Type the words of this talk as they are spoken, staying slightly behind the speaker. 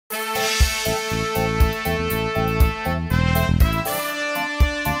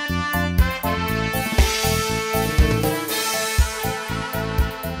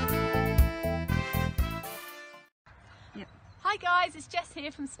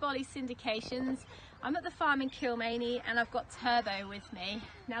here from Spolly Syndications. I'm at the farm in Kilmany and I've got Turbo with me.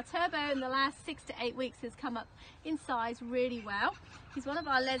 Now Turbo in the last 6 to 8 weeks has come up in size really well. He's one of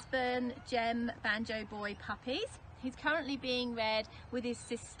our Lesbian Gem Banjo Boy puppies. He's currently being reared with his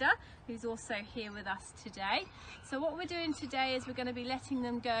sister, who's also here with us today. So what we're doing today is we're going to be letting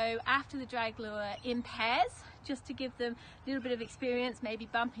them go after the drag lure in pairs, just to give them a little bit of experience, maybe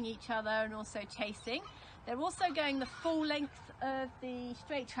bumping each other and also chasing. They're also going the full length of the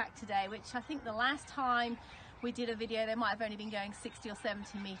straight track today, which I think the last time we did a video they might have only been going 60 or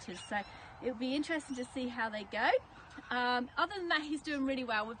 70 meters. So it'll be interesting to see how they go. Other than that, he's doing really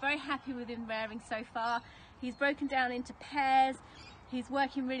well. We're very happy with him rearing so far. He's broken down into pairs. He's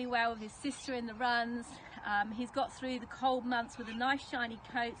working really well with his sister in the runs. He's got through the cold months with a nice shiny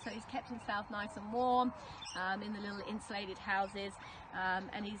coat, so he's kept himself nice and warm in the little insulated houses,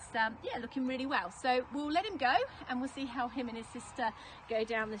 and he's yeah, looking really well. So we'll let him go and we'll see how him and his sister go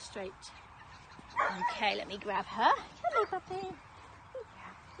down the straight. Okay, let me grab her. Hello, puppy.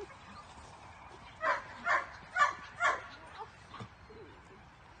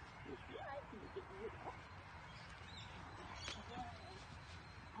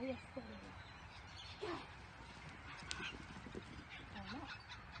 Yes,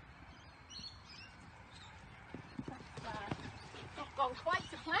 not gone quite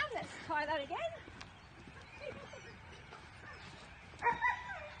to plan. Let's try that again.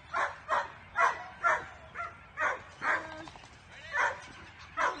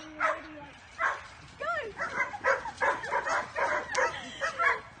 Go!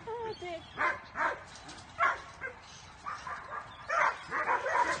 Oh dear.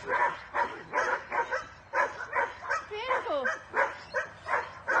 Beautiful.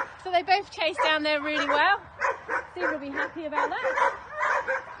 So they both chased down there really well. Steve will be happy about that.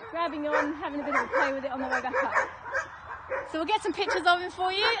 Grabbing on, having a bit of a play with it on the way back up. So we'll get some pictures of him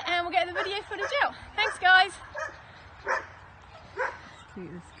for you and we'll get the video footage out. Thanks guys. See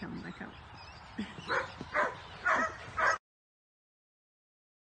this coming back up.